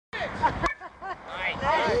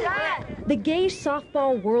The Gay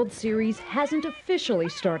Softball World Series hasn't officially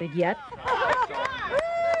started yet,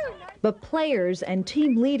 but players and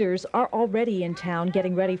team leaders are already in town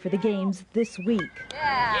getting ready for the games this week.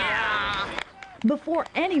 Before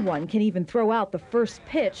anyone can even throw out the first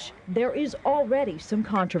pitch, there is already some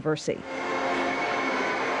controversy.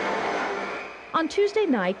 On Tuesday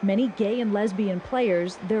night, many gay and lesbian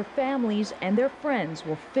players, their families, and their friends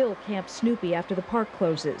will fill Camp Snoopy after the park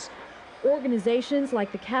closes. Organizations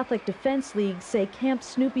like the Catholic Defense League say Camp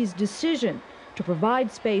Snoopy's decision to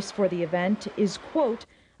provide space for the event is, quote,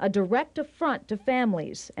 a direct affront to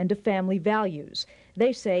families and to family values.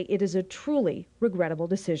 They say it is a truly regrettable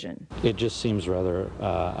decision. It just seems rather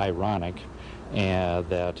ironic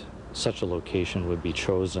that such a location would be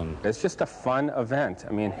chosen. It's just a fun event.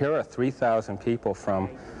 I mean, here are 3,000 people from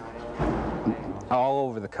all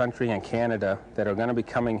over the country and Canada that are going to be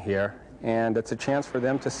coming here, and it's a chance for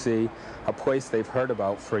them to see a place they've heard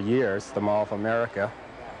about for years, the Mall of America,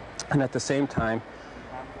 and at the same time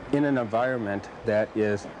in an environment that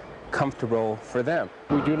is comfortable for them.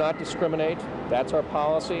 We do not discriminate. That's our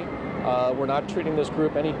policy. We're not treating this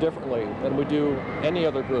group any differently than we do any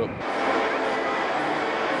other group.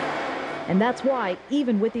 And that's why,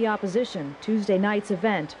 even with the opposition, Tuesday night's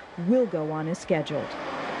event will go on as scheduled.